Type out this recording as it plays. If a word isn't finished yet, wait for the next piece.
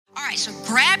right, so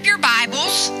grab your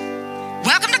Bibles.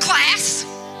 Welcome to class.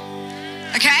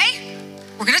 Okay?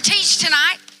 We're going to teach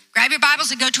tonight. Grab your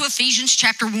Bibles and go to Ephesians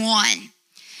chapter 1.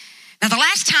 Now, the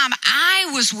last time I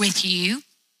was with you,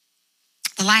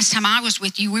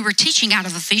 we were teaching out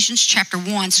of Ephesians chapter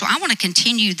 1. So I want to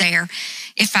continue there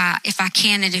if I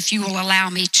can and if you will allow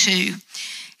me to.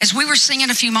 As we were singing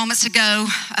a few moments ago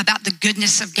about the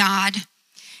goodness of God,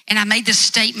 and I made this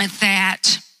statement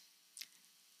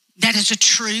that is a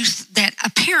truth that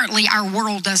apparently our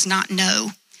world does not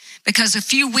know. Because a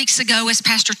few weeks ago, as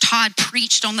Pastor Todd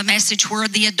preached on the message, Where Are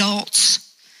the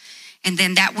Adults? And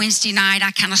then that Wednesday night, I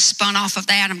kind of spun off of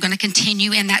that. I'm going to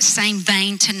continue in that same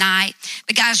vein tonight.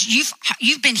 But guys,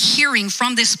 you've been hearing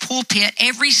from this pulpit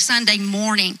every Sunday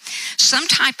morning some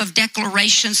type of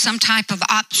declaration, some type of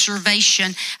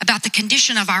observation about the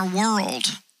condition of our world.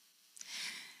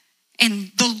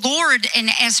 And the Lord, and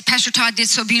as Pastor Todd did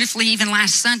so beautifully even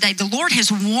last Sunday, the Lord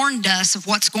has warned us of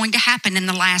what's going to happen in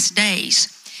the last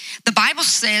days. The Bible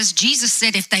says, Jesus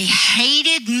said, if they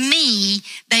hated me,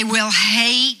 they will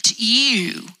hate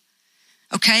you.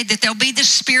 Okay, that there'll be the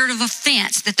spirit of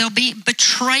offense, that there'll be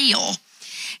betrayal.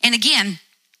 And again,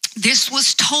 this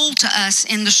was told to us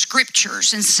in the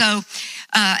scriptures. And so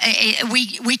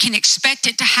we can expect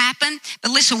it to happen.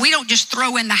 But listen, we don't just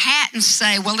throw in the hat and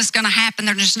say, well, it's going to happen.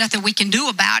 There's nothing we can do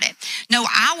about it. No,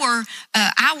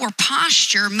 our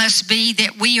posture must be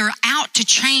that we are out to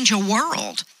change a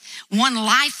world, one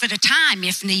life at a time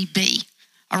if need be.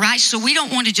 All right, so we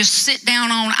don't want to just sit down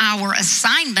on our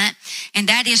assignment, and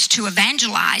that is to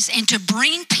evangelize and to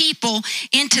bring people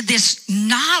into this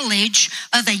knowledge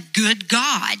of a good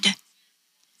God.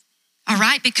 All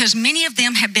right, because many of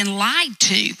them have been lied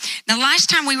to. Now, last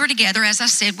time we were together, as I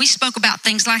said, we spoke about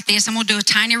things like this. I'm going to do a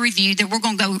tiny review, then we're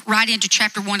going to go right into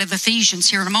chapter 1 of Ephesians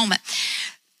here in a moment.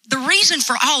 The reason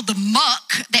for all the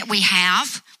muck that we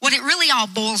have, what it really all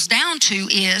boils down to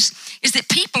is that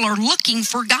people are looking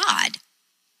for God.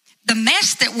 The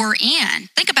mess that we're in,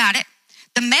 think about it,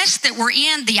 the mess that we're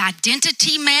in, the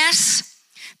identity mess,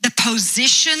 the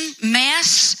position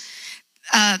mess,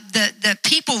 the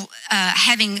people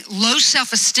having low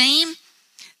self-esteem,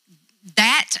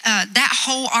 that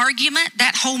whole argument,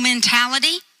 that whole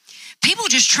mentality, people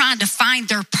just trying to find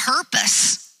their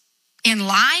purpose in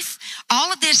life.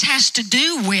 All of this has to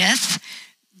do with,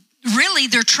 really,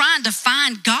 they're trying to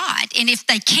find God. And if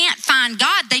they can't find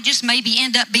God, they just maybe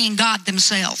end up being God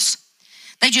themselves.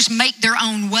 They just make their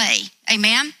own way.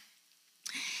 Amen?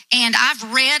 And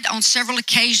I've read on several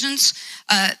occasions,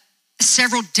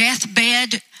 several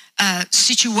deathbed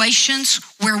situations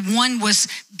where one was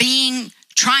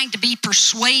trying to be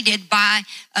persuaded by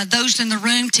those in the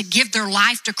room to give their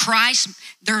life to Christ.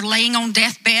 They're laying on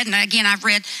deathbed. And again, I've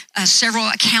read several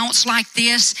accounts like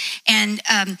this. And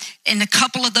in a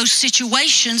couple of those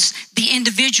situations, the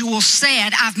individual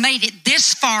said, I've made it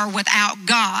this far without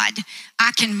God.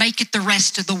 I can make it the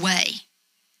rest of the way.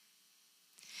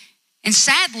 And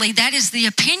sadly, that is the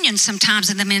opinion sometimes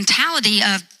and the mentality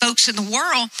of folks in the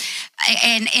world.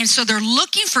 And so they're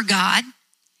looking for God.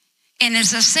 And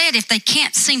as I said, if they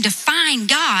can't seem to find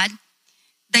God,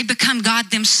 they become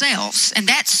God themselves. And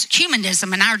that's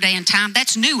humanism in our day and time.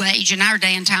 That's New Age in our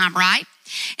day and time, right?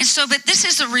 And so, but this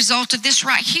is a result of this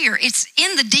right here. It's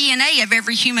in the DNA of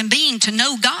every human being to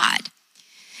know God.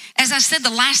 As I said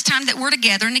the last time that we're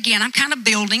together, and again, I'm kind of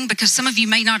building because some of you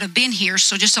may not have been here,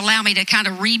 so just allow me to kind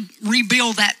of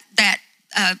rebuild that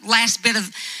last bit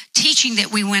of teaching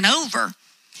that we went over.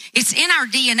 It's in our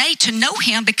DNA to know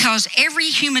him because every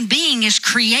human being is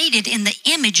created in the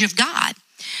image of God.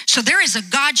 So there is a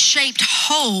God-shaped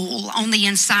hole on the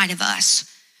inside of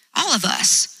us, all of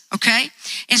us, okay?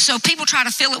 And so people try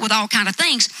to fill it with all kinds of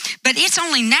things, but it's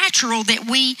only natural that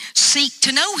we seek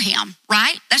to know him,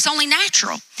 right? That's only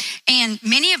natural. And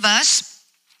many of us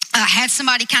had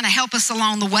somebody kind of help us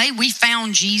along the way. We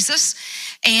found Jesus,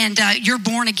 and you're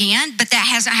born again, but that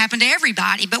hasn't happened to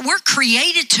everybody. But we're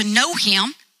created to know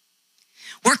him.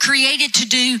 We're created to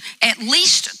do at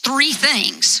least 3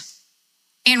 things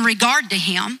in regard to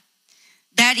him.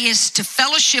 That is to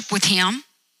fellowship with him,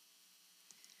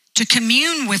 to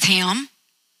commune with him,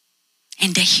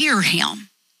 and to hear him.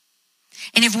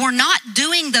 And if we're not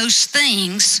doing those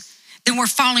things, then we're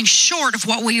falling short of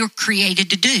what we were created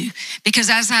to do.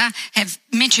 Because as I have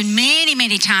mentioned many,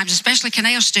 many times, especially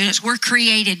Canal students, we're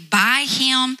created by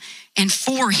him and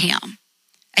for him.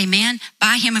 Amen?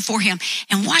 By him and for him.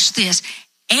 And watch this.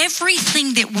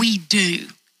 Everything that we do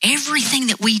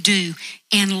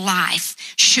in life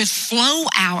should flow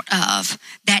out of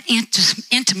that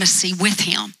intimacy with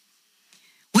him.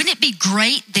 Wouldn't it be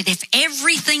great that if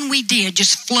everything we did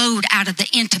just flowed out of the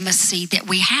intimacy that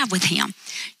we have with him?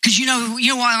 Because you know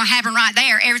what will happen right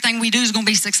there? Everything we do is going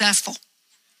to be successful.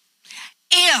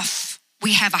 If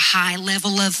we have a high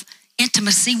level of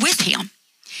intimacy with him.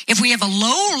 If we have a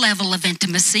low level of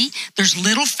intimacy, there's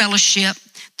little fellowship,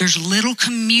 there's little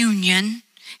communion,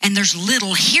 and there's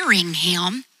little hearing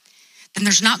him, then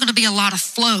there's not going to be a lot of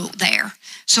flow there.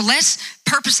 So let's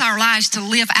purpose our lives to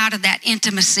live out of that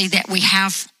intimacy that we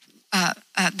have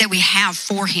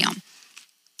for him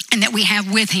and that we have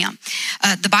with him.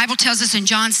 The Bible tells us in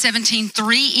John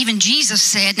 17:3, even Jesus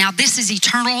said, now this is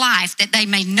eternal life, that they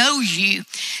may know you,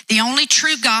 the only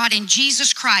true God, and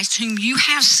Jesus Christ, whom you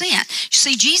have sent. You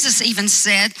see, Jesus even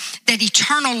said that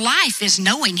eternal life is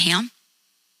knowing him.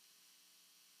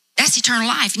 That's eternal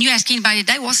life. And you ask anybody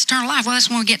today, what's eternal life? Well, that's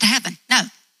when we get to heaven. No.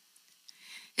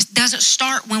 It doesn't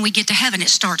start when we get to heaven. It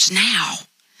starts now.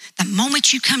 The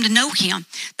moment you come to know him,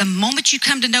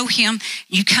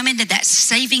 you come into that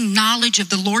saving knowledge of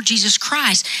the Lord Jesus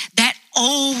Christ, that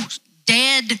old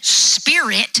dead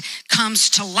spirit comes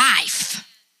to life.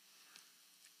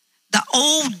 The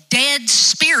old dead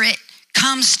spirit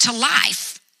comes to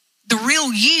life. The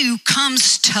real you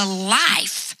comes to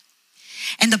life.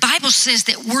 And the Bible says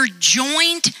that we're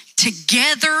joined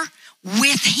together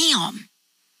with him.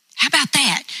 How about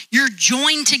that? You're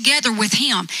joined together with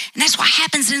him. And that's what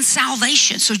happens in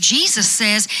salvation. So Jesus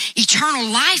says, eternal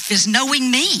life is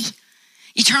knowing me.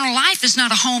 Eternal life is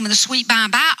not a home in the sweet by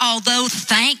and by, although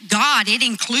thank God it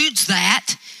includes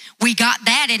that. We got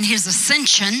that in his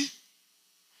ascension.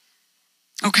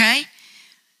 Okay?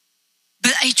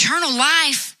 But eternal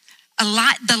life,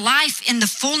 the life in the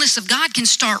fullness of God can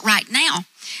start right now.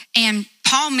 And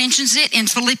Paul mentions it in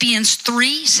Philippians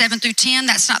 3, 7 through 10.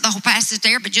 That's not the whole passage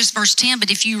there, but just verse 10. But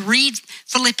if you read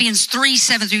Philippians 3,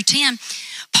 7 through 10,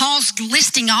 Paul's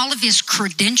listing all of his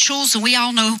credentials. And we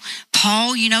all know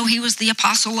Paul, he was the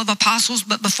apostle of apostles.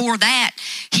 But before that,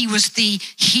 he was the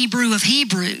Hebrew of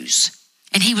Hebrews.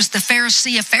 And he was the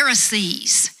Pharisee of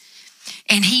Pharisees.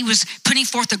 And he was putting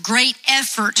forth a great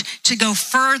effort to go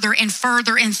further and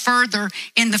further and further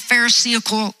in the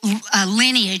Pharisaical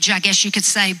lineage, I guess you could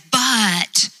say.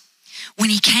 But when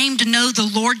he came to know the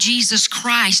Lord Jesus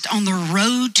Christ on the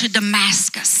road to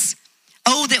Damascus,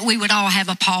 oh, that we would all have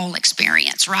a Paul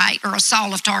experience, right? Or a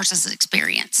Saul of Tarsus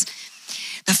experience.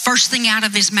 The first thing out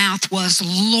of his mouth was,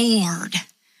 Lord,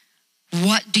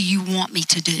 what do you want me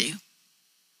to do?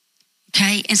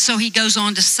 Okay, and so he goes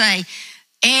on to say,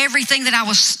 everything that I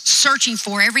was searching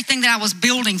for, everything that I was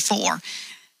building for,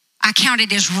 I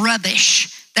counted as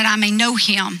rubbish, that I may know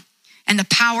him and the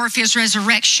power of his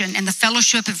resurrection and the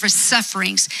fellowship of his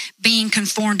sufferings, being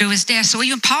conformed to his death. So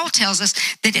even Paul tells us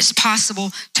that it's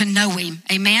possible to know him.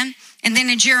 Amen? And then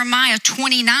in Jeremiah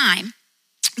 29,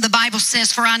 the Bible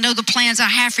says, for I know the plans I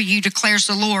have for you, declares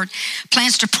the Lord.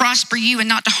 Plans to prosper you and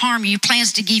not to harm you.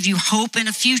 Plans to give you hope and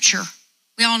a future.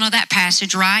 We all know that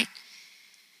passage, right?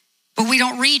 But we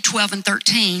don't read 12 and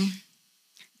 13.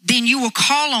 Then you will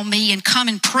call on me and come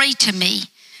and pray to me,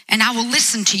 and I will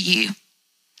listen to you.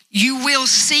 You will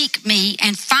seek me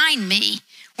and find me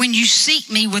when you seek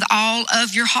me with all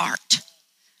of your heart.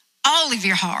 All of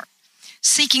your heart.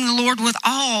 Seeking the Lord with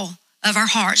all of our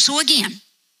heart. So again,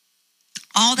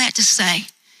 all that to say,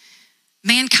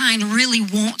 mankind really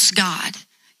wants God.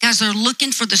 Guys, they're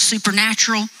looking for the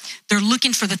supernatural. They're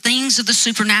looking for the things of the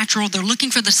supernatural. They're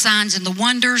looking for the signs and the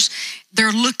wonders.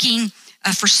 They're looking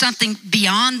for something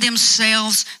beyond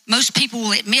themselves. Most people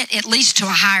will admit at least to a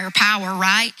higher power,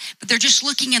 right? But they're just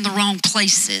looking in the wrong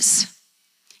places.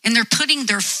 And they're putting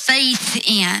their faith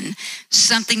in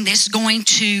something that's going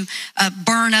to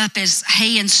burn up as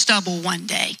hay and stubble one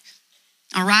day.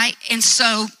 All right? And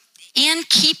so in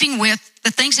keeping with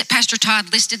the things that Pastor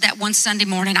Todd listed that one Sunday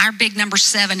morning, our big number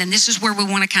 7, and this is where we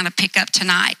want to kind of pick up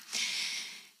tonight.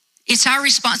 It's our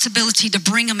responsibility to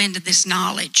bring them into this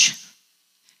knowledge.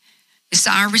 It's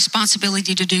our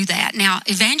responsibility to do that. Now,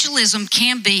 evangelism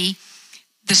can be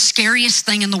the scariest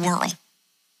thing in the world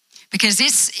because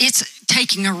it's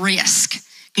taking a risk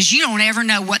because you don't ever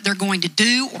know what they're going to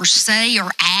do or say or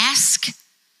ask.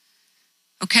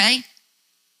 Okay?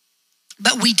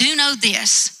 But we do know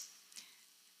this,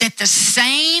 that the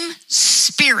same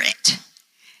Spirit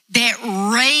that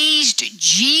raised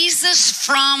Jesus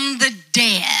from the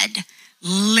dead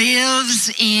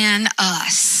lives in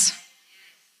us.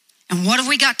 And what have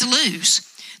we got to lose?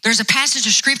 There's a passage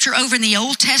of scripture over in the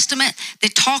Old Testament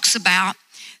that talks about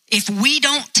if we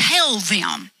don't tell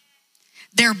them,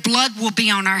 their blood will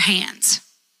be on our hands.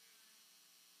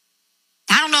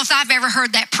 I don't know if I've ever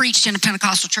heard that preached in a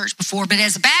Pentecostal church before, but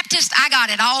as a Baptist, I got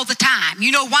it all the time.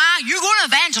 You know why? You're going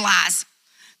to evangelize.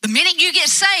 The minute you get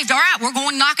saved, all right, we're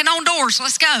going knocking on doors.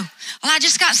 Let's go. Well, I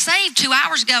just got saved 2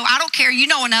 hours ago. I don't care. You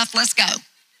know enough. Let's go.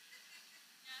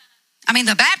 I mean,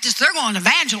 the Baptists, they're going to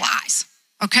evangelize,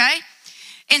 okay?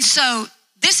 And so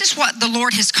this is what the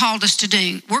Lord has called us to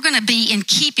do. We're going to be in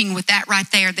keeping with that right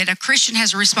there, that a Christian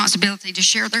has a responsibility to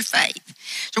share their faith.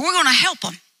 So we're going to help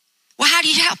them. Well, how do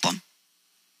you help them?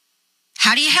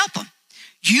 How do you help them?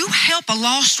 You help a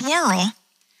lost world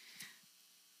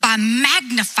by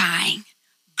magnifying,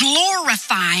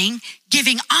 glorifying,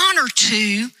 giving honor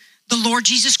to the Lord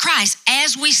Jesus Christ.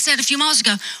 As we said a few months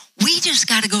ago, we just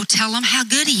got to go tell them how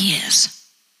good he is.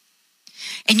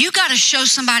 And you got to show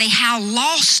somebody how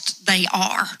lost they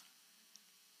are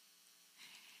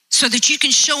so that you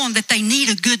can show them that they need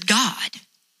a good God.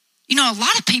 You know, a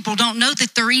lot of people don't know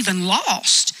that they're even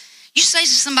lost. You say to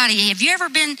somebody, have you ever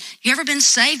been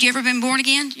saved? You ever been born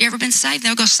again? You ever been saved?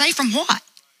 They'll go, saved from what?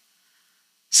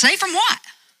 Saved from what?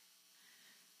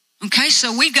 Okay,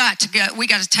 so we got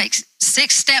to take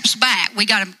 6 steps back. We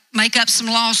got to make up some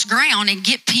lost ground and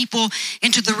get people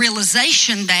into the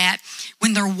realization that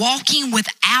when they're walking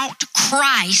without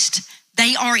Christ,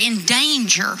 they are in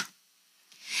danger.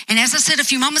 And as I said a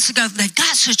few moments ago, they've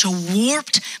got such a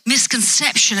warped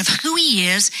misconception of who he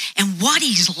is and what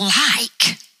he's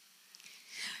like.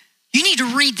 You need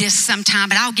to read this sometime,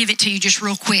 but I'll give it to you just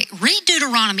real quick. Read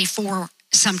Deuteronomy 4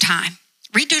 sometime.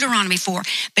 Read Deuteronomy 4.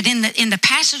 But in the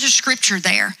passage of scripture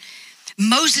there,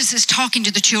 Moses is talking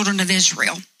to the children of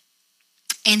Israel.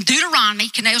 And Deuteronomy,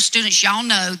 Canal students, y'all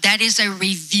know, that is a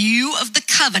review of the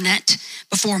covenant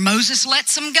before Moses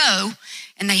lets them go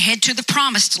and they head to the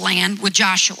promised land with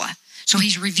Joshua. So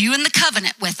he's reviewing the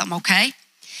covenant with them, okay?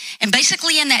 And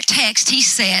basically in that text, he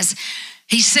says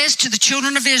to the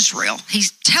children of Israel,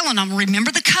 he's telling them,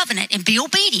 remember the covenant and be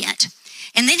obedient.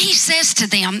 And then he says to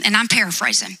them, and I'm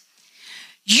paraphrasing,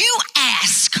 you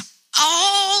ask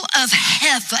all of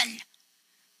heaven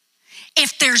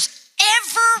if there's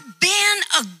ever been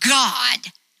a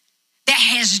God that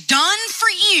has done for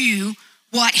you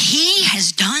what he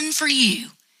has done for you.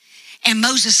 And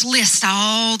Moses lists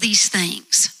all these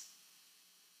things.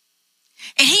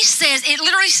 And he says, it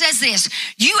literally says this,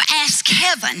 you ask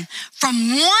heaven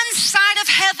from one side of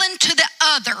heaven to the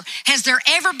other, has there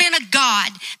ever been a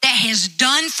God that has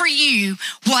done for you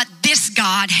what this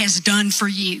God has done for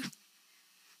you?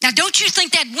 Now, don't you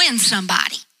think that wins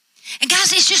somebody? And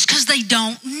guys, it's just because they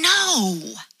don't know.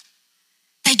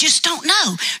 They just don't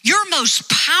know. Your most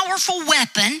powerful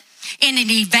weapon in an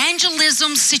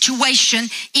evangelism situation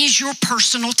is your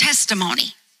personal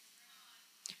testimony.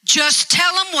 Just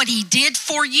tell them what he did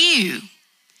for you.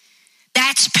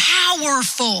 That's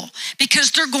powerful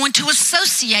because they're going to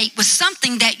associate with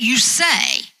something that you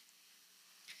say.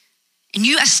 And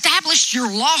you established your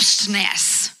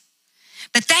lostness.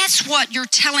 But that's what you're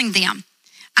telling them.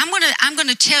 I'm going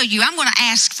to tell you, I'm going to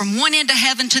ask from one end of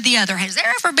heaven to the other, has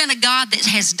there ever been a God that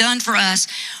has done for us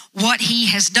what he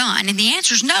has done? And the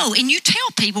answer is no. And you tell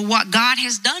people what God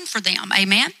has done for them.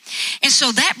 Amen. And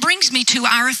so that brings me to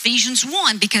our Ephesians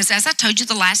 1, because as I told you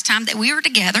the last time that we were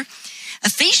together,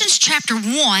 Ephesians chapter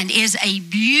 1 is a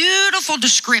beautiful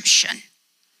description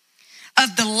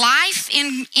of the life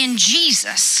in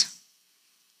Jesus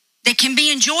that can be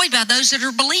enjoyed by those that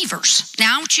are believers.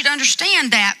 Now, I want you to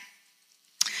understand that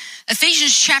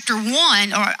Ephesians chapter 1,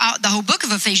 or the whole book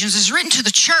of Ephesians, is written to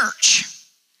the church.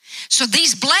 So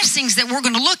these blessings that we're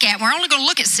going to look at, we're only going to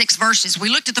look at 6 verses. We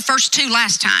looked at the first 2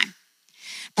 last time.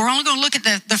 But we're only going to look at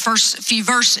the first few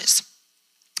verses,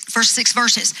 first 6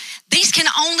 verses. These can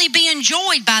only be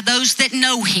enjoyed by those that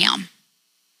know him.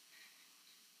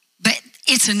 But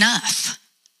it's enough.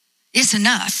 It's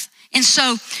enough. And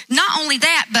so not only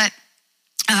that, but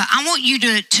I want you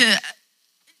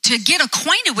to get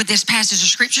acquainted with this passage of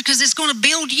scripture because it's going to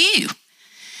build you.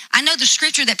 I know the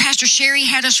scripture that Pastor Sherry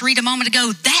had us read a moment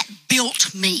ago, that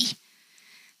built me.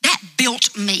 That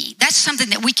built me. That's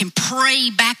something that we can pray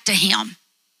back to him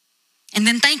and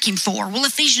then thank him for. Well,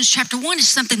 Ephesians chapter 1 is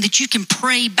something that you can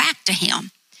pray back to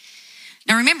him.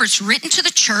 Now remember, it's written to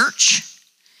the church,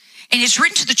 and it's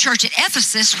written to the church at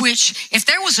Ephesus, which if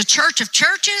there was a church of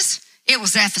churches, it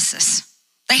was Ephesus.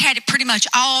 They had it pretty much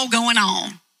all going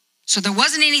on. So there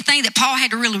wasn't anything that Paul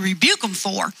had to really rebuke them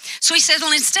for. So he says,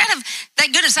 well, instead of,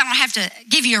 thank goodness I don't have to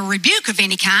give you a rebuke of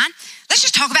any kind, let's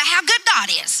just talk about how good God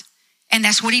is. And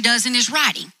that's what he does in his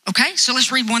writing, okay? So let's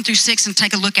read 1 through 6 and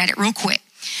take a look at it real quick.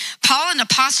 Paul, an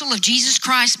apostle of Jesus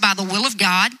Christ by the will of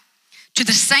God, to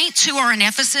the saints who are in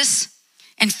Ephesus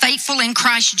and faithful in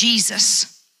Christ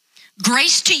Jesus,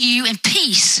 grace to you and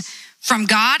peace from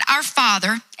God our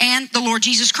Father and the Lord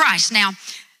Jesus Christ. Now,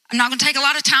 I'm not going to take a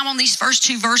lot of time on these first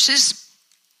 2 verses.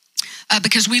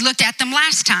 because we looked at them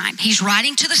last time. He's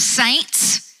writing to the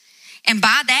saints, and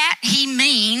by that he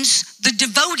means the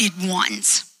devoted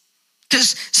ones.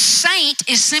 Because saint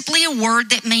is simply a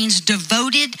word that means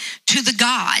devoted to the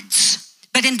gods.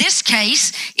 But in this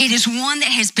case, it is one that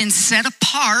has been set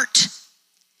apart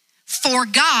for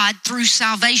God through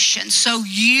salvation. So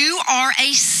you are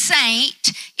a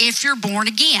saint if you're born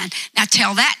again. Now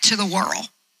tell that to the world.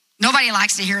 Nobody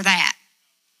likes to hear that,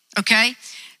 okay?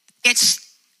 It's,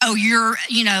 oh, you're,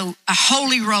 a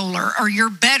holy roller, or you're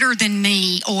better than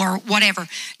me, or whatever.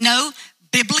 No,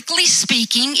 biblically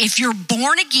speaking, if you're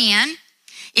born again,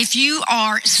 if you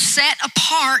are set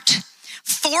apart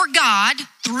for God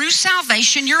through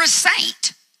salvation, you're a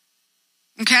saint,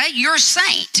 okay? You're a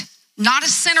saint. Not a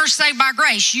sinner saved by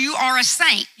grace. You are a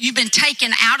saint. You've been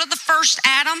taken out of the first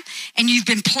Adam and you've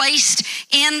been placed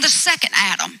in the second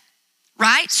Adam,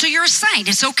 right? So you're a saint.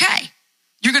 It's okay.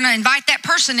 You're going to invite that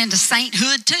person into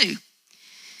sainthood too.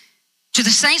 To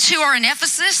the saints who are in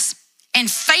Ephesus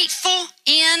and faithful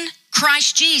in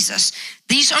Christ Jesus.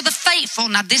 These are the faithful.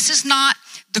 Now, this is not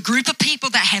the group of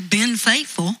people that have been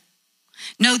faithful.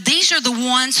 No, these are the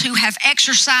ones who have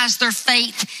exercised their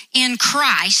faith in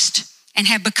Christ and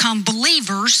have become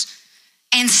believers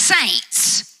and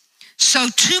saints. So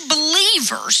to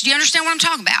believers, do you understand what I'm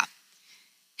talking about?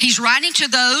 He's writing to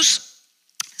those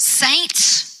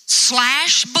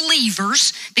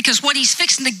saints/believers, because what he's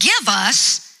fixing to give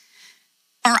us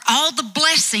are all the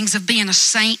blessings of being a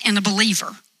saint and a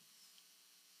believer.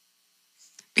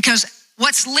 Because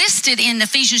what's listed in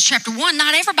Ephesians chapter 1,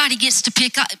 not everybody gets to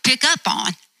pick up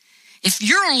on. If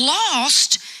you're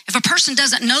lost, if a person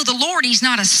doesn't know the Lord, he's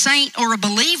not a saint or a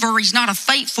believer, he's not a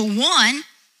faithful one,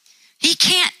 he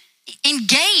can't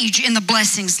engage in the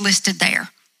blessings listed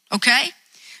there, okay?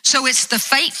 So it's the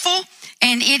faithful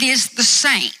and it is the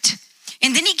saint.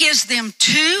 And then he gives them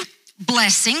two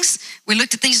blessings. We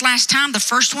looked at these last time. The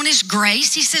first one is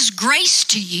grace. He says, grace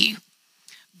to you.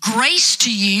 Grace to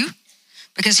you,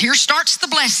 because here starts the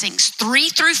blessings. 3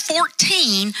 through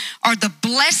 14 are the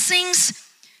blessings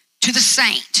to the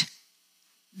saint.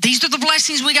 These are the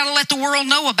blessings we got to let the world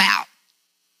know about.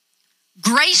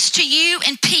 Grace to you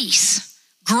and peace.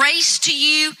 Grace to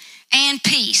you and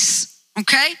peace.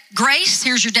 Okay? Grace,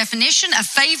 here's your definition: a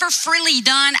favor freely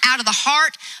done out of the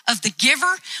heart of the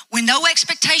giver with no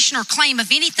expectation or claim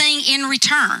of anything in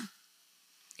return.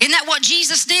 Isn't that what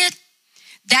Jesus did?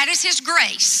 That is his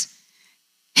grace.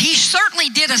 He certainly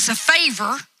did us a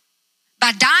favor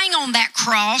by dying on that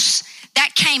cross.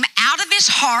 That came out of his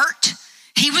heart.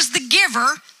 He was the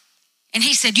giver. And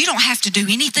he said, you don't have to do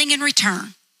anything in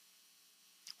return.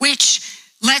 Which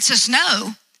lets us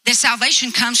know that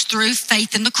salvation comes through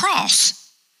faith in the cross.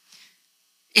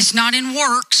 It's not in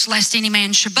works, lest any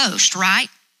man should boast, right?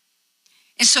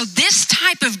 And so this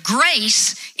type of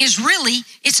grace is really,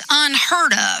 it's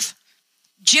unheard of.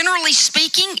 Generally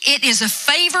speaking, it is a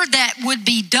favor that would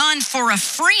be done for a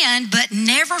friend, but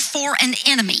never for an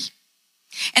enemy.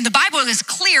 And the Bible is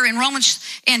clear in Romans,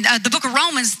 in the book of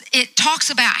Romans, it talks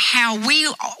about how we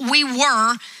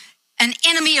were an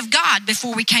enemy of God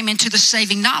before we came into the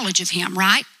saving knowledge of him,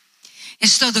 right? And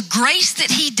so the grace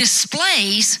that he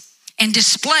displays and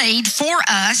displayed for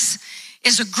us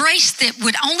is a grace that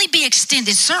would only be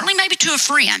extended, certainly maybe to a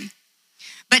friend,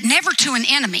 but never to an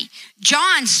enemy.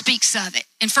 John speaks of it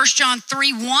in 1 John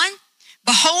 3:1.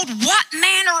 Behold, what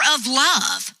manner of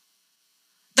love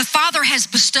the Father has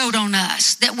bestowed on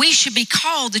us, that we should be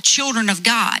called the children of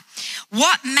God.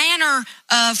 What manner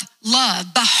of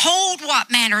love? Behold, what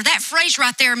manner. That phrase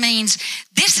right there means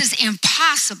this is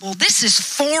impossible. This is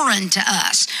foreign to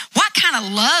us. What kind of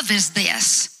love is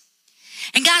this?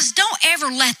 And guys, don't ever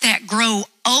let that grow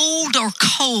old or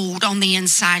cold on the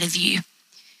inside of you.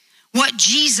 What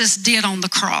Jesus did on the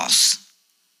cross.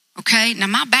 Okay, now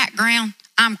my background,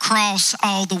 I'm cross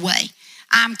all the way.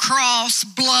 I'm cross,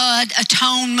 blood,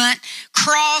 atonement,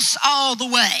 cross all the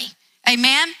way.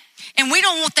 Amen? And we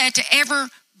don't want that to ever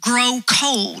grow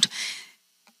cold.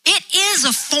 It is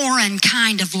a foreign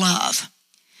kind of love,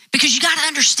 because you got to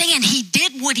understand, he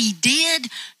did what he did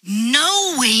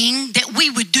knowing that we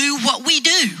would do what we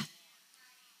do,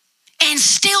 and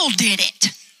still did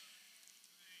it.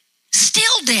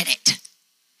 Still did it.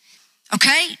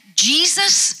 Okay?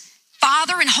 Jesus,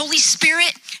 Father, and Holy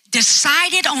Spirit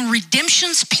decided on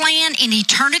redemption's plan in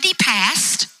eternity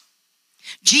past.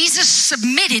 Jesus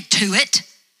submitted to it.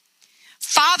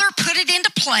 Father put it into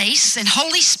place, and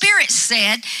Holy Spirit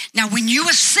said, now when you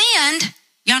ascend,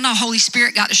 y'all know Holy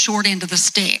Spirit got the short end of the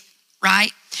stick,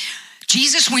 right?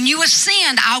 Jesus, when you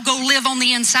ascend, I'll go live on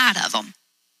the inside of them,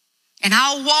 and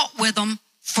I'll walk with them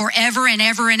forever and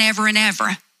ever and ever and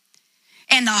ever.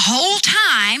 And the whole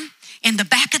time, in the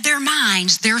back of their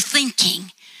minds, they're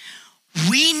thinking,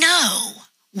 we know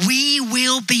we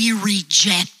will be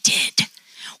rejected.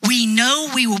 We know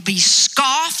we will be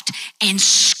scoffed and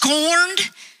scorned.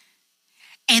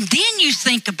 And then you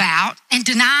think about, and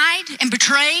denied and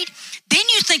betrayed, then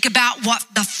you think about what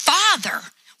father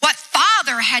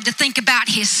had to think about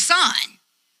his son.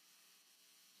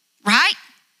 Right?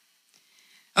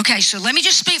 Okay, so let me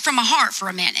just speak from my heart for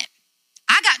a minute.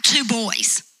 I got two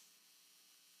boys.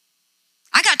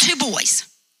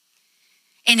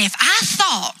 And if I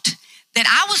thought that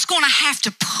I was going to have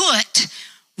to put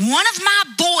one of my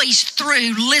boys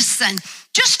through, listen,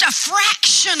 just a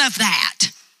fraction of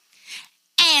that,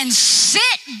 and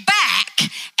sit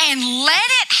back and let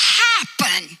it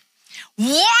happen,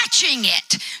 watching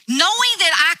it, knowing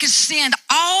that I could send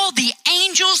all the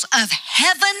angels of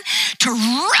heaven to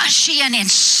rush in and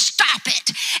stop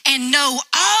it, and know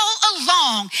all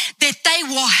along that they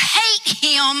will hate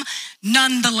him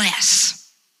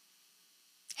nonetheless.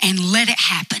 And let it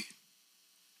happen.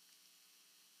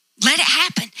 Let it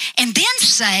happen. And then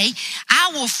say,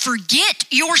 I will forget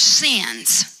your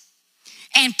sins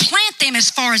and plant them as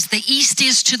far as the east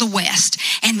is to the west.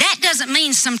 And that doesn't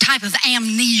mean some type of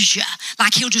amnesia,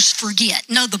 like he'll just forget.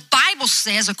 No, the Bible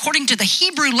says, according to the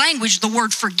Hebrew language, the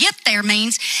word forget there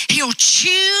means he'll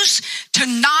choose to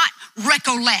not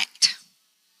recollect.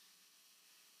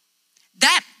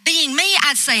 That being me,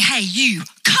 I'd say, hey, you,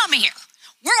 come here.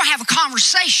 We're going to have a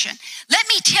conversation. Let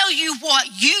me tell you what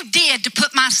you did to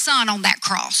put my son on that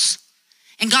cross.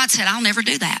 And God said, I'll never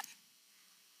do that.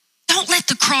 Don't let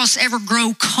the cross ever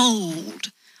grow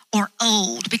cold or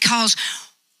old, because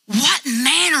what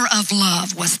manner of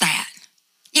love was that?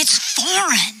 It's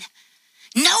foreign.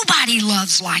 Nobody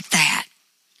loves like that,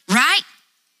 right?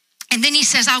 And then he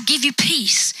says, I'll give you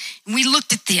peace. And we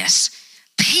looked at this.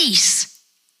 Peace,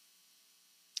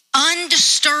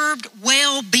 undisturbed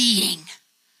well-being.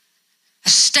 A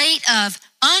state of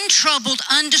untroubled,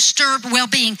 undisturbed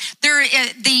well-being.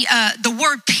 The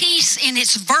word peace in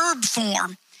its verb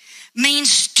form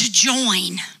means to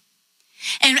join.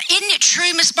 And isn't it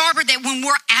true, Miss Barbara, that when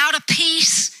we're out of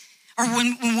peace, or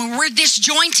when we're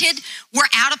disjointed, we're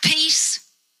out of peace?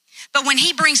 But when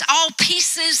he brings all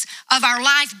pieces of our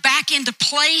life back into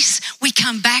place, we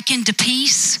come back into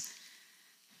peace.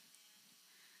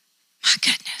 My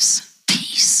goodness,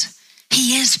 peace.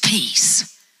 He is peace.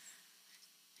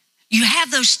 You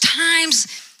have those times.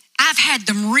 I've had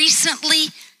them recently.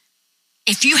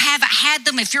 If you haven't had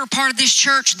them, if you're a part of this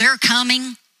church, they're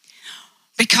coming,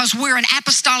 because we're an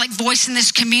apostolic voice in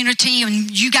this community,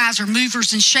 and you guys are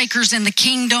movers and shakers in the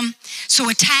kingdom. So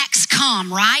attacks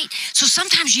come, right? So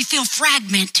sometimes you feel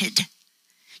fragmented.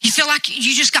 You feel like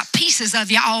you just got pieces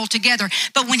of you all together.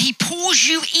 But when he pulls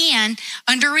you in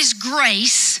under his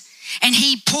grace, and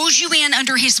he pulls you in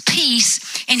under his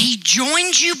peace, and he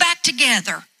joins you back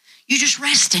together, you just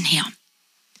rest in him.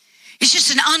 It's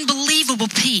just an unbelievable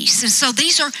peace. And so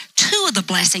these are two of the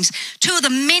blessings, two of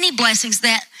the many blessings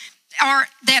that are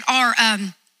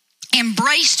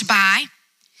embraced by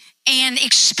and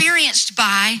experienced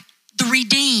by the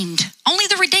redeemed. Only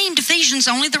the redeemed, Ephesians,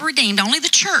 only the redeemed, only the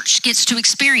church gets to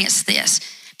experience this.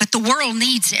 But the world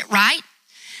needs it, right?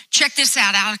 Check this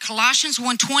out of Colossians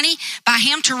 1:20. By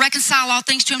him to reconcile all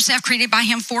things to himself, created by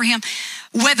him, for him,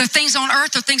 whether things on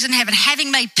earth or things in heaven,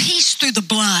 having made peace through the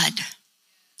blood.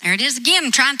 There it is again.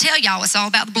 I'm trying to tell y'all it's all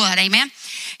about the blood. Amen.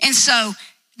 And so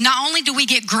not only do we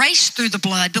get grace through the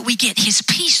blood, but we get his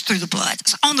peace through the blood.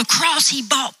 So on the cross, he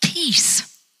bought peace.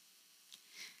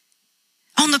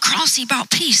 On the cross, he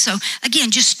bought peace. So again,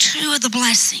 just two of the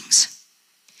blessings.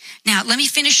 Now, let me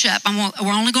finish up.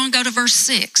 We're only going to go to verse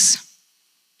 6.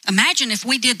 Imagine if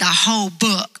we did the whole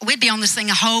book. We'd be on this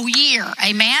thing a whole year.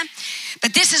 Amen.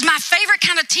 But this is my favorite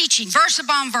kind of teaching, verse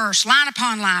upon verse, line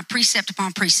upon line, precept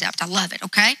upon precept. I love it,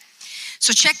 okay?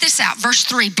 So check this out. Verse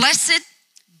 3, blessed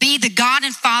be the God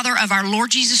and Father of our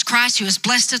Lord Jesus Christ, who has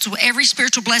blessed us with every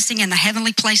spiritual blessing in the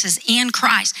heavenly places in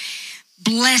Christ.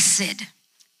 Blessed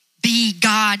be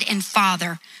God and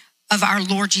Father of our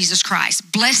Lord Jesus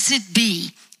Christ. Blessed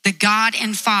be the God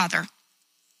and Father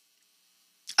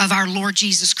of our Lord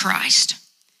Jesus Christ.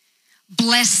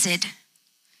 Blessed.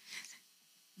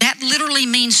 That literally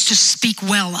means to speak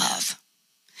well of.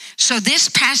 So this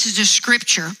passage of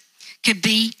scripture could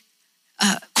be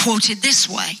quoted this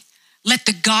way. Let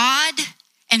the God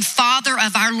and Father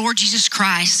of our Lord Jesus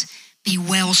Christ be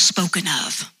well spoken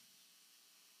of.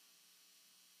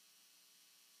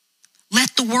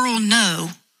 Let the world know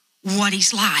what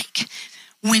he's like.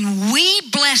 When we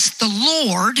bless the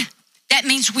Lord, that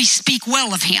means we speak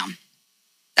well of him.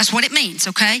 That's what it means,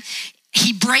 okay?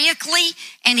 Hebraically,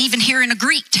 and even here in a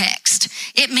Greek text,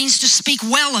 it means to speak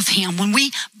well of him. When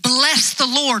we bless the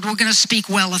Lord, we're going to speak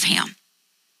well of him.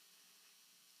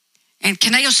 And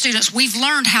Kaneo students, we've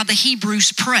learned how the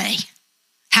Hebrews pray,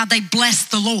 how they bless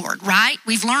the Lord, right?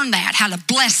 We've learned that, how to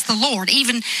bless the Lord.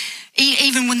 Even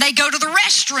when they go to the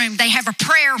restroom, they have a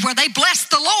prayer where they bless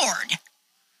the Lord.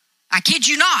 I kid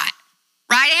you not.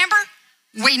 Right,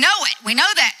 Amber? We know it. We know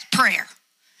that prayer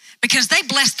because they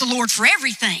bless the Lord for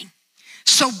everything.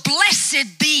 So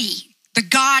blessed be the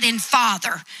God and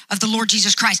Father of the Lord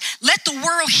Jesus Christ. Let the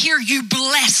world hear you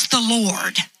bless the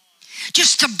Lord.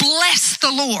 Just to bless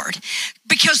the Lord.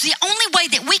 Because the only way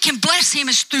that we can bless him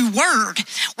is through word.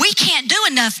 We can't do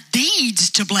enough deeds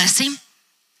to bless him.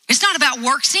 It's not about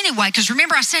works anyway, because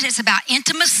remember I said it's about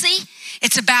intimacy.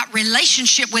 It's about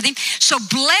relationship with him. So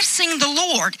blessing the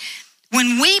Lord,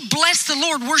 when we bless the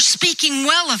Lord, we're speaking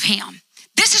well of him.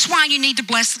 This is why you need to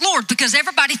bless the Lord, because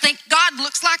everybody thinks God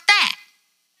looks like that.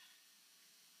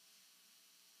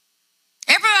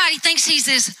 Everybody thinks he's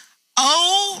this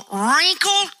old,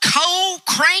 wrinkled, cold,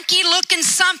 cranky looking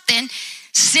something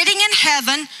sitting in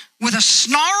heaven with a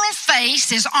snarl face,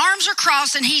 his arms are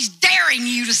crossed, and he's daring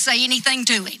you to say anything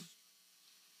to him.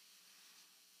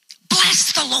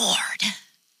 Bless the Lord.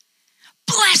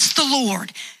 Bless the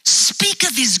Lord. Speak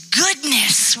of his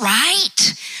goodness,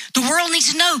 right? The world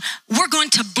needs to know we're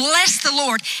going to bless the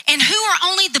Lord. And who are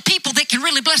only the people that can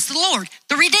really bless the Lord?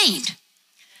 The redeemed,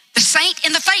 the saint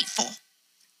and the faithful.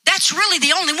 That's really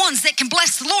the only ones that can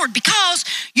bless the Lord, because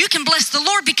you can bless the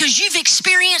Lord because you've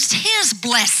experienced his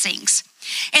blessings.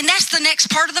 And that's the next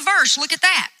part of the verse. Look at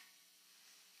that.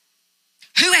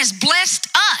 Who has blessed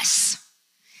us?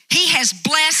 He has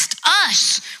blessed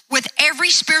us with every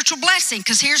spiritual blessing,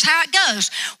 because here's how it goes.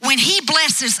 When he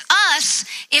blesses us,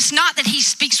 it's not that he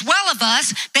speaks well of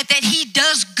us, but that he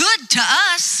does good to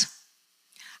us.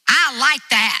 I like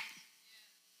that.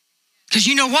 Because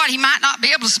you know what? He might not be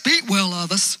able to speak well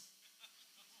of us,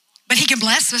 but he can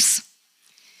bless us.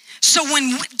 So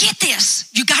get this,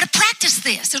 you got to practice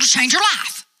this. It'll change your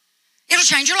life. It'll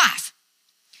change your life.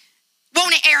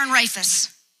 Won't it, Aaron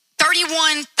Rafus?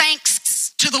 31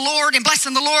 thanks to the Lord and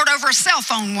blessing the Lord over a cell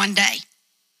phone one day.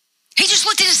 He just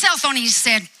looked at his cell phone and he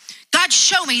said, God,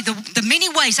 show me the many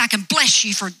ways I can bless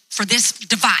you for this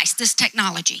device, this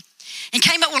technology. And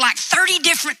came up with like 30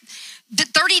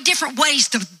 different ways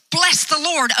to bless the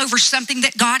Lord over something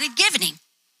that God had given him.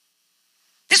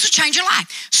 This will change your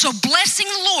life. So blessing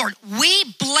the Lord, we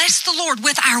bless the Lord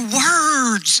with our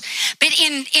words. But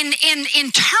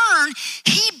in turn,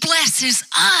 he blesses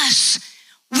us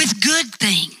with good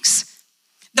things.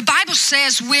 The Bible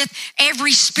says with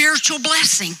every spiritual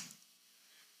blessing.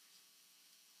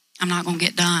 I'm not going to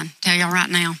get done. Tell y'all right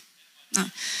now.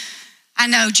 I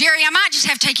know, Jerry, I might just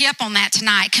have to take you up on that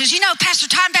tonight, because you know Pastor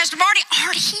Todd and Pastor Marty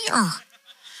aren't here.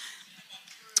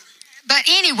 But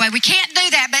anyway, we can't do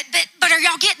that. But are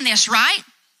y'all getting this, right?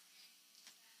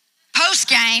 Post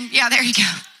game, yeah, there you go.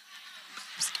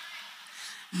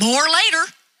 More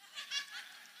later.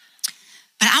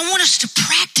 But I want us to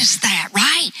practice that,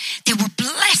 right? That we're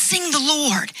blessing the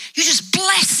Lord. You just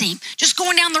bless him, just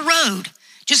going down the road.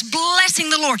 Just blessing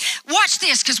the Lord. Watch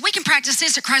this, because we can practice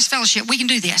this at Christ Fellowship. We can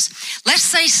do this. Let's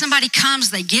say somebody comes,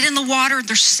 they get in the water,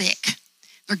 they're sick.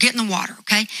 They're getting the water,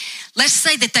 okay? Let's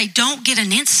say that they don't get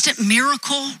an instant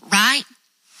miracle, right?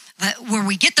 Where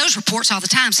we get those reports all the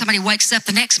time. Somebody wakes up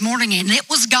the next morning and it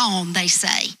was gone, they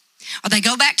say. Or they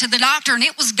go back to the doctor and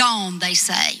it was gone, they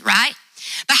say, right?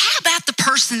 But how about the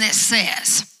person that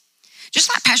says, just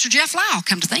like Pastor Jeff Lyle,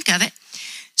 come to think of it,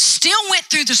 still went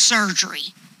through the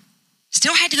surgery.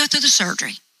 Still had to go through the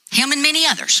surgery. Him and many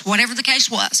others, whatever the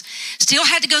case was. Still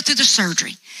had to go through the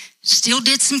surgery. Still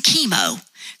did some chemo.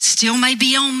 Still may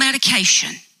be on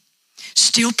medication.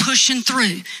 Still pushing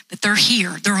through. But they're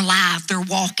here. They're alive. They're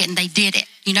walking. They did it.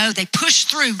 You know, they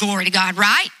pushed through, glory to God,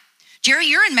 right? Jerry,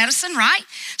 you're in medicine, right?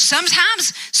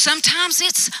 Sometimes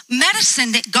it's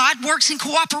medicine that God works in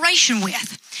cooperation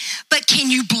with. But can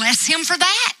you bless him for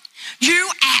that? You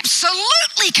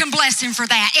absolutely can bless him for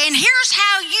that. And here's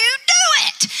how you do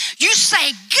it. You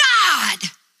say, God,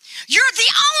 you're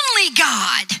the only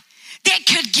God that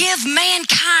could give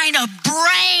mankind a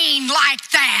brain like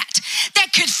that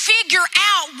could figure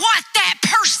out what that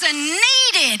person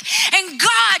needed. And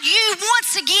God, you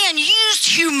once again used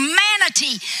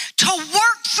humanity to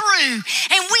work through.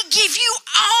 And we give you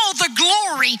all the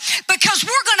glory, because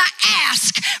we're going to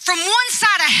ask from one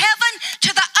side of heaven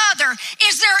to the other,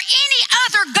 is there any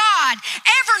other God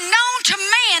ever known to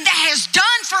man that has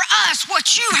done for us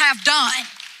what you have done?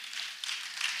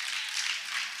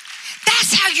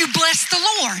 That's how you bless the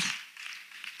Lord.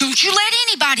 The Don't you let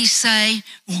anybody say,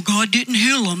 well, God didn't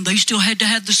heal them. They still had to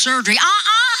have the surgery.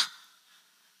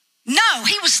 No,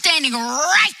 he was standing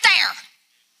right there.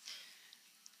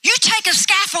 You take a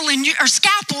scalpel in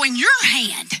your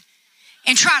hand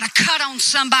and try to cut on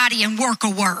somebody and work a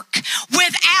work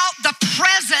without the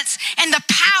presence and the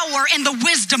power and the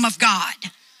wisdom of God.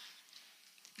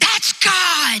 That's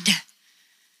God.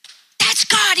 That's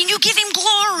God, and you give him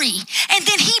glory. And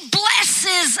then he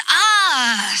blesses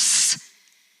us.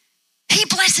 He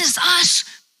blesses us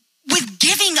with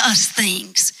giving us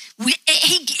things.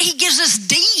 He gives us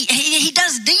deeds. He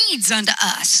does deeds unto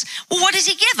us. Well, what does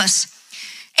he give us?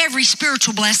 Every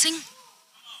spiritual blessing.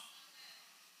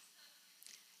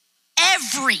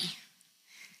 Every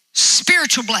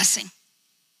spiritual blessing.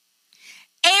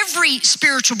 Every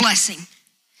spiritual blessing.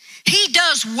 He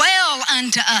does well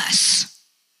unto us.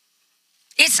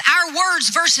 It's our words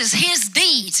versus his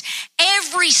deeds.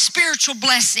 Every spiritual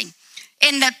blessing.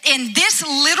 And this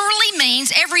literally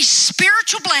means, every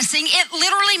spiritual blessing, it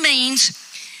literally means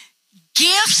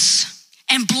gifts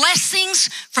and blessings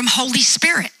from Holy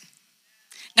Spirit.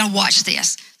 Now watch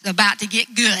this. It's about to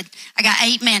get good. I got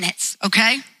 8 minutes,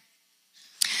 okay?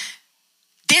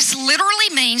 This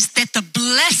literally means that the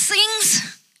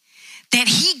blessings that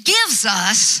he gives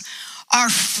us are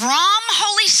from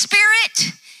Holy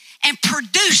Spirit and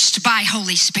produced by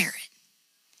Holy Spirit.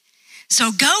 So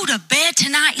go to bed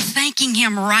tonight thanking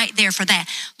him right there for that.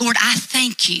 Lord, I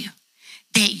thank you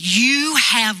that you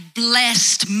have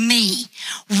blessed me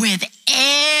with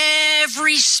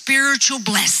every spiritual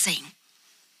blessing.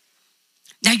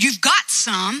 Now you've got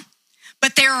some,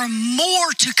 but there are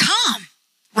more to come,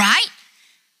 right?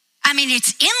 I mean,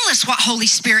 it's endless what Holy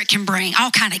Spirit can bring.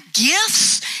 All kind of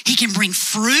gifts. He can bring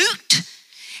fruit.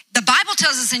 The Bible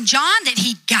tells us in John that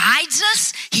he guides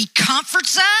us, he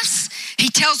comforts us, he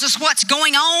tells us what's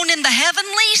going on in the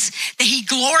heavenlies, that he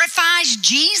glorifies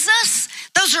Jesus.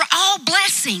 Those are all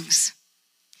blessings.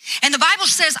 And the Bible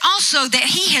says also that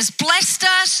he has blessed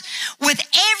us with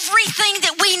everything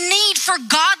that we need for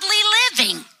godly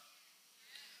living.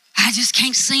 I just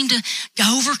can't seem to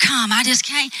overcome. I just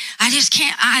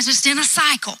in a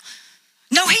cycle.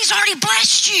 No, he's already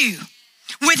blessed you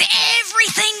with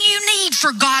everything you need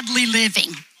for godly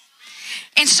living.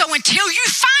 And so until you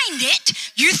find it,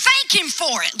 you thank him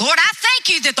for it. Lord, I thank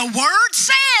you that the word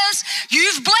says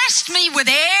you've blessed me with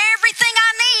everything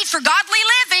I need for godly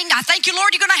living. I thank you,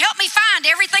 Lord, you're going to help me find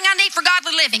everything I need for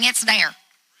godly living. It's there.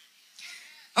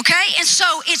 Okay? And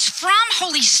so it's from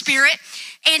Holy Spirit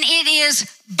and it is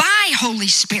by Holy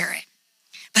Spirit.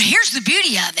 But here's the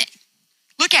beauty of it.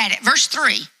 Look at it, verse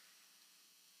 3.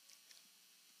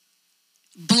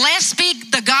 Blessed be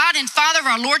the God and Father of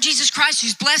our Lord Jesus Christ,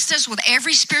 who's blessed us with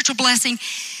every spiritual blessing.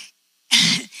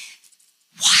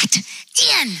 What?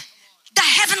 In the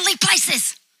heavenly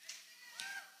places.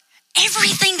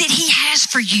 Everything that he has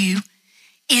for you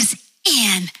is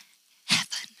in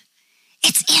heaven.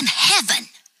 It's in heaven.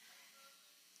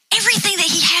 Everything that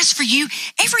he has for you,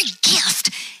 every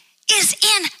gift is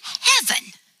in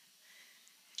heaven.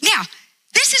 Now,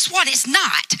 this is what it's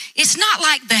not. It's not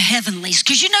like the heavenlies,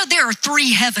 because you know there are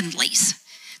 3 heavenlies.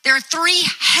 There are 3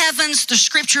 heavens. The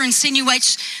scripture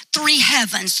insinuates 3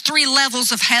 heavens, 3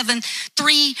 levels of heaven,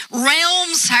 3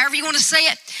 realms, however you want to say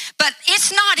it. But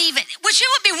it's not even, which it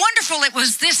would be wonderful it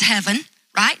was this heaven,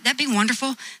 right? That'd be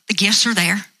wonderful. The gifts are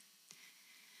there.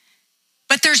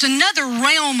 But there's another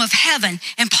realm of heaven,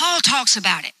 and Paul talks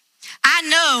about it. I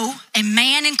know a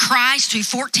man in Christ who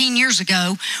 14 years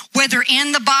ago, whether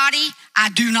in the body, I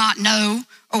do not know,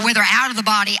 or whether out of the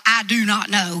body, I do not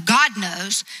know. God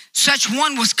knows. Such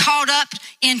one was caught up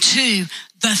into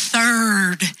the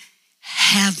 3rd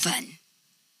heaven.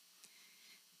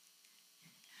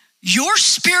 Your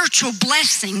spiritual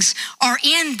blessings are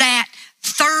in that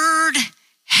 3rd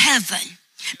heaven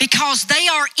because they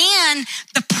are in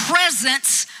the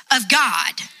presence of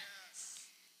God.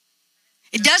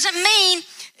 It doesn't mean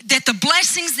that the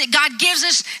blessings that God gives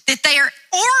us, that their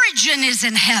origin is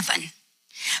in heaven,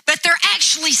 but they're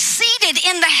actually seated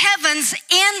in the heavens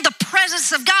in the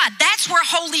presence of God. That's where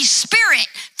Holy Spirit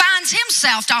finds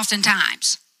himself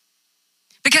oftentimes,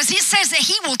 because it says that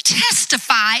he will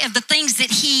testify of the things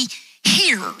that he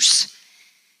hears.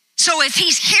 So if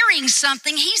he's hearing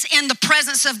something, he's in the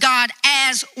presence of God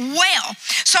as well.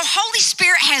 So Holy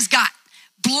Spirit has got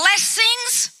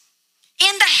blessings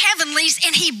in the heavenlies,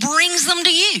 and he brings them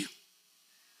to you.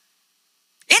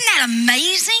 Isn't that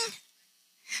amazing?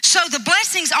 So the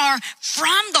blessings are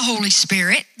from the Holy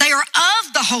Spirit. They are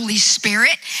of the Holy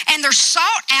Spirit, and they're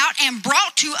sought out and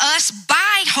brought to us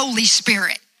by Holy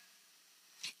Spirit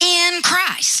in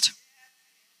Christ.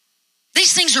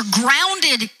 These things are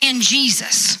grounded in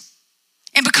Jesus.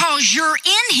 And because you're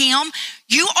in him,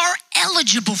 you are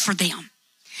eligible for them.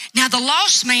 Now, the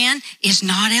lost man is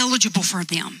not eligible for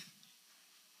them.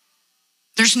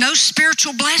 There's no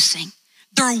spiritual blessing.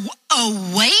 They're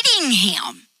awaiting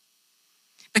him.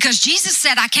 Because Jesus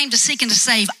said, I came to seek and to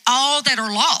save all that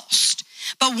are lost.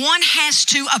 But one has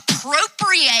to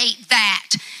appropriate that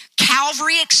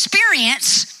Calvary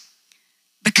experience,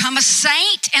 become a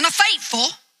saint and a faithful,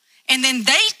 and then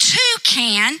they too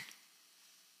can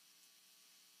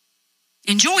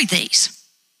enjoy these.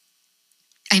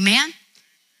 Amen?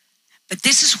 But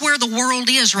this is where the world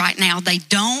is right now. They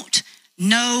don't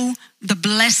know the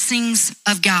blessings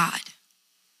of God.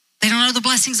 They don't know the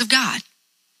blessings of God.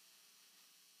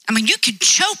 I mean, you could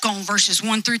choke on verses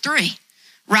 1 through 3,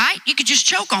 right? You could just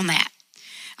choke on that.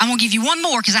 I'm going to give you one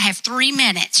more because I have 3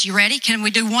 minutes. You ready? Can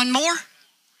we do one more?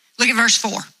 Look at verse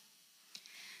 4.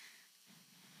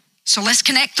 So let's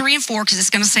connect 3 and 4 because it's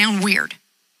going to sound weird.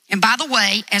 And by the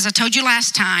way, as I told you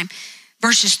last time,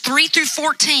 verses 3 through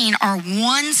 14 are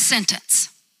one sentence.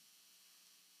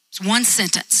 It's one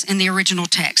sentence in the original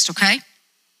text, okay?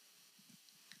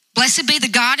 Blessed be the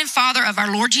God and Father of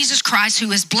our Lord Jesus Christ, who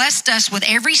has blessed us with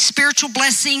every spiritual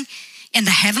blessing in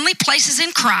the heavenly places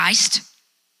in Christ.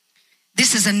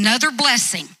 This is another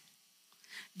blessing.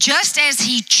 Just as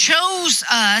he chose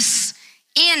us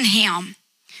in him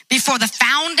before the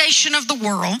foundation of the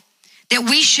world, that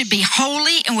we should be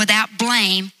holy and without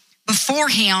blame before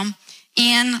him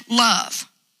in love.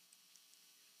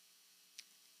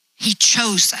 He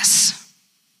chose us.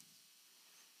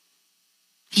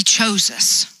 He chose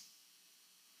us.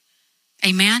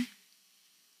 Amen?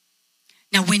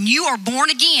 Now, when you are born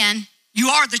again, you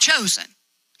are the chosen.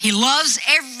 He loves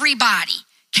everybody.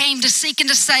 Came to seek and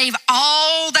to save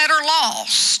all that are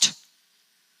lost.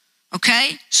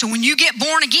 Okay? So when you get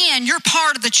born again, you're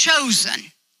part of the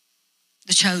chosen.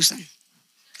 The chosen.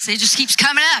 See, it just keeps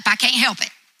coming up. I can't help it.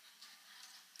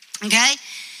 Okay?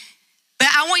 But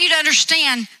I want you to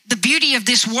understand the beauty of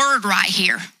this word right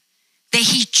here. That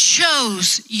he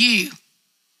chose you.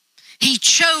 He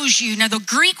chose you. Now, the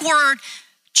Greek word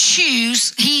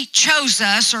choose, he chose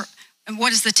us, or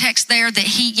what is the text there? That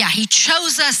he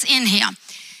chose us in him.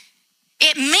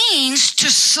 It means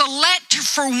to select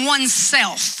for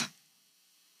oneself.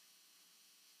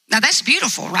 Now, that's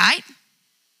beautiful, right?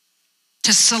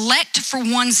 To select for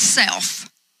oneself.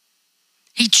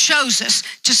 He chose us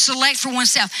to select for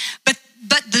oneself. But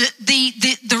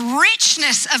the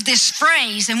richness of this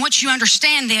phrase, and once you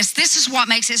understand this is what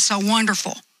makes it so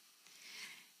wonderful.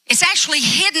 It's actually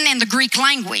hidden in the Greek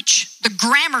language, the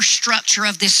grammar structure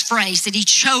of this phrase, that he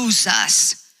chose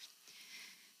us.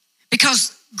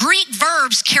 Because Greek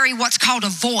verbs carry what's called a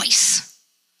voice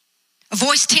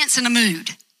tense and a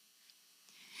mood.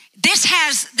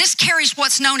 This carries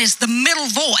what's known as the middle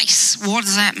voice. What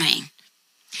does that mean?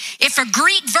 If a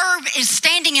Greek verb is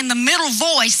standing in the middle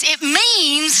voice, it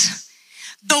means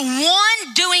the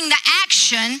one doing the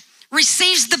action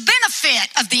receives the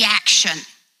benefit of the action.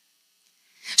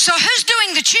 So who's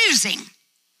doing the choosing?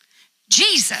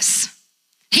 Jesus.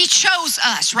 He chose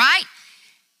us, right?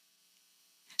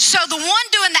 So the one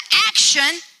doing the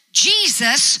action,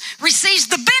 Jesus, receives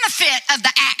the benefit of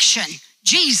the action,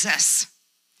 Jesus.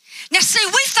 Now see,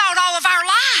 we thought all of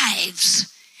our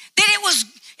lives that it was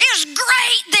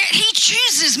great that he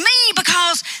chooses me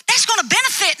because that's going to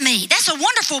benefit me. That's a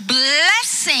wonderful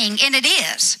blessing, and it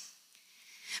is.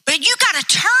 But you got to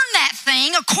turn that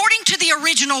thing according to the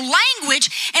original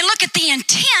language and look at the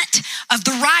intent of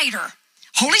the writer.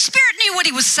 Holy Spirit knew what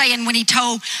he was saying when he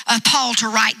told Paul to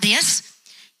write this.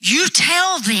 You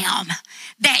tell them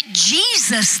that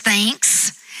Jesus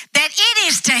thinks that it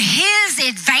is to his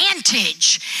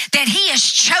advantage that he has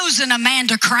chosen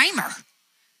Amanda Kramer.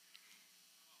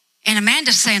 And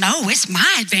Amanda's saying, oh, it's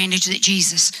my advantage that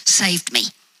Jesus saved me.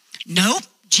 Nope.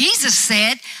 Jesus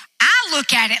said, I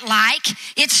look at it like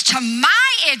it's to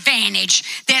my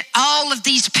advantage that all of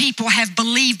these people have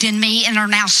believed in me and are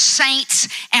now saints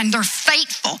and they're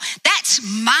faithful. That's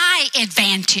my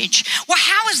advantage. Well,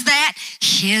 how is that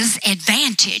his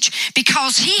advantage?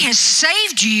 Because he has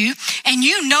saved you and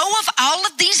you know of all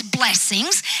of these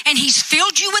blessings and he's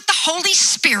filled you with the Holy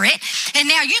Spirit, and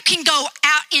now you can go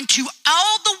out into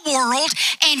all the world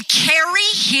and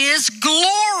carry his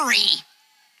glory,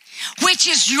 which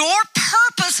is your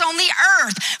purpose on the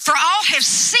earth. For all have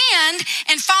sinned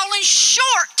and fallen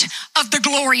short of the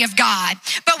glory of God.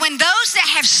 But when those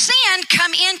that have sinned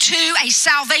come into a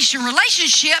salvation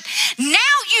relationship, now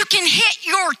you can hit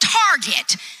your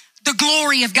target, the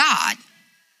glory of God.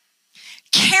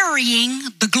 Carrying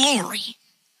the glory.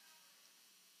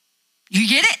 You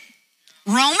get it?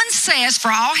 Romans says, for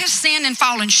all have sinned and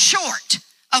fallen short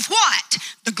of what?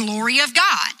 The glory of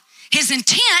God. His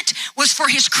intent was for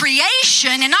his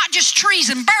creation, and not just trees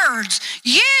and birds,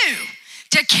 you,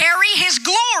 to carry his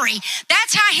glory.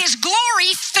 That's how his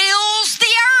glory fills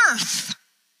the earth.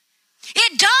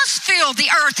 It does fill the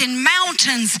earth in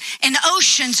mountains and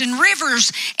oceans and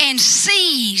rivers and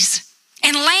seas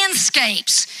and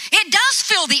landscapes. It does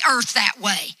fill the earth that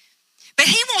way. But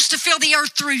he wants to fill the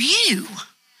earth through you.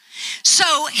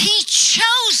 So he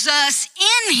chose us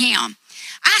in him.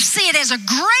 I see it as a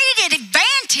great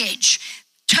advantage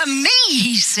to me,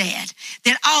 he said,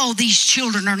 that all these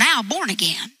children are now born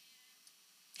again.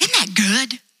 Isn't that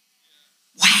good?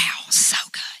 Wow, so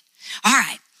good. All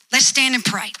right, let's stand and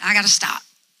pray. I got to stop.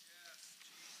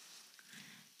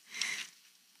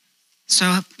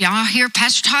 So y'all hear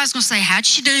Pastor Todd's going to say, how'd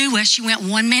she do? Well, she went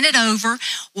 1 minute over.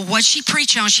 Well, what'd she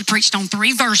preach on? She preached on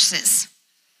 3 verses.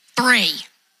 3.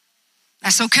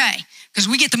 That's okay, because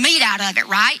we get the meat out of it,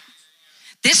 right?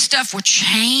 This stuff will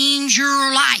change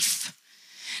your life.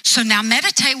 So now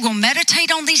meditate. We'll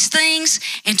meditate on these things.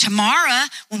 And tomorrow,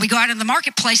 when we go out in the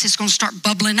marketplace, it's going to start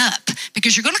bubbling up,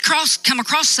 because you're going to come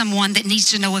across someone that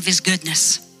needs to know of his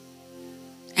goodness.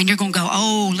 And you're going to go,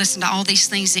 oh, listen to all these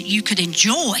things that you could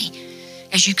enjoy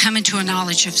as you come into a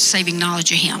knowledge of saving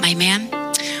knowledge of him. Amen?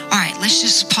 All right, let's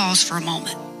just pause for a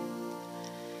moment.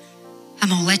 I'm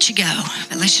going to let you go,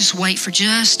 but let's just wait for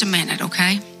just a minute,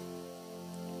 okay?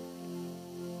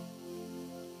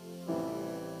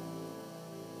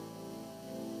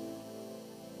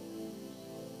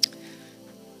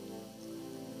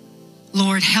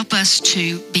 Lord, help us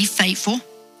to be faithful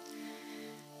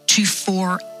to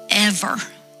forever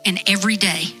and every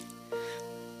day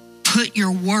put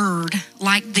your word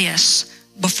like this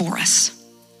before us.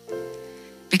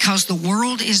 Because the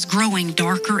world is growing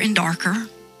darker and darker,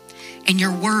 and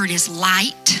your word is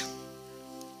light.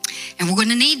 And we're going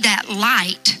to need that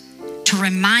light to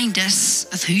remind us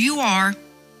of who you are,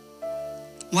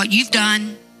 what you've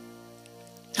done,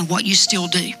 and what you still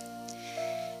do.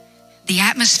 The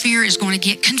atmosphere is going to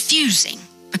get confusing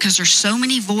because there's so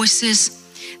many voices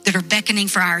that are beckoning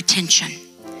for our attention.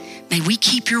 May we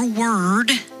keep your word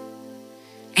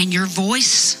and your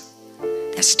voice,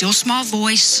 that still small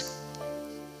voice,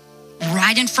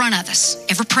 right in front of us,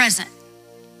 ever present.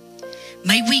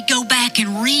 May we go back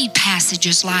and read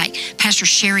passages like Pastor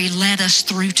Sherry led us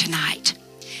through tonight.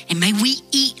 And may we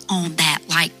eat on that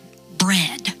like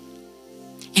bread.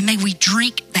 And may we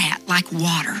drink that like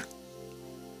water.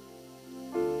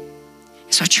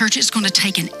 So church, it's going to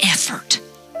take an effort.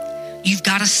 You've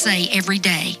got to say every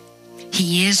day,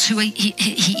 he is who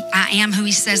I am who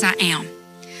he says I am.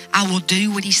 I will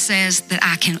do what he says that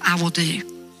I will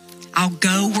do. I'll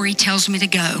go where he tells me to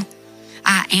go.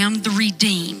 I am the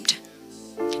redeemed,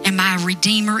 and my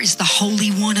Redeemer is the Holy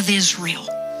One of Israel.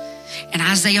 And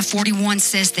Isaiah 41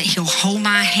 says that he'll hold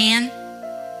my hand,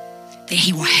 that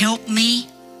he will help me,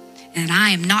 and I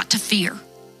am not to fear.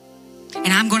 And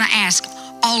I'm going to ask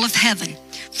all of heaven,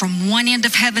 from one end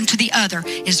of heaven to the other,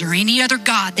 is there any other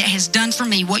God that has done for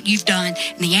me what you've done?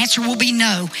 And the answer will be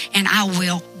no, and I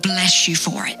will bless you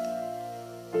for it.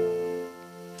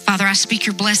 Father, I speak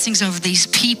your blessings over these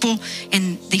people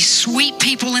and these sweet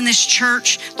people in this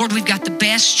church. Lord, we've got the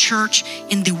best church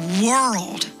in the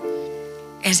world,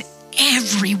 as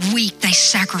every week they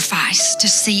sacrifice to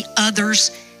see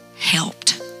others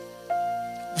helped.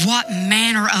 What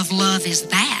manner of love is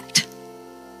that?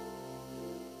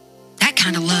 That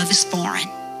kind of love is foreign.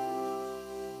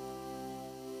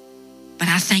 But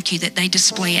I thank you that they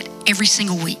display it every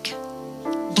single week.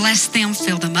 Bless them,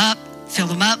 fill them up, fill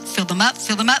them up, fill them up,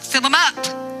 fill them up, fill them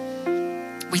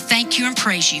up. We thank you and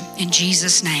praise you in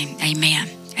Jesus' name. Amen.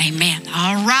 Amen.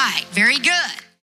 All right. Very good.